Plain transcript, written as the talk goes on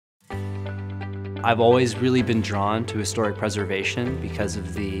I've always really been drawn to historic preservation because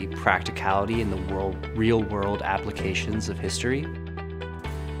of the practicality and the real-world applications of history.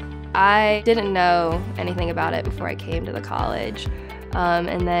 I didn't know anything about it before I came to the college.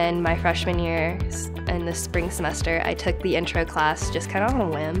 And then my freshman year in the spring semester, I took the intro class just kind of on a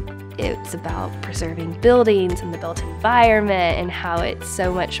whim. It's about preserving buildings and the built environment and how it's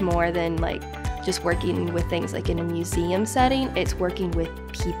so much more than like just working with things like in a museum setting. It's working with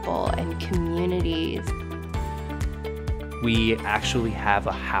people and communities. We actually have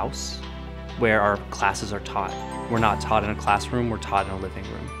a house where our classes are taught. We're not taught in a classroom, we're taught in a living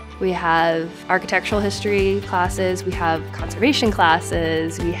room. We have architectural history classes, we have conservation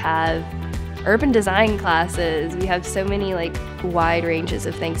classes, we have urban design classes. We have so many like wide ranges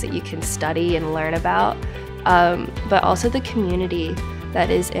of things that you can study and learn about. But also the community that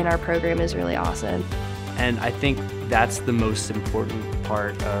is in our program is really awesome. And I think that's the most important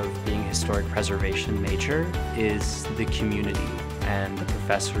part of being a historic preservation major is the community and the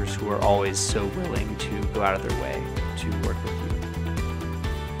professors who are always so willing to go out of their way to work with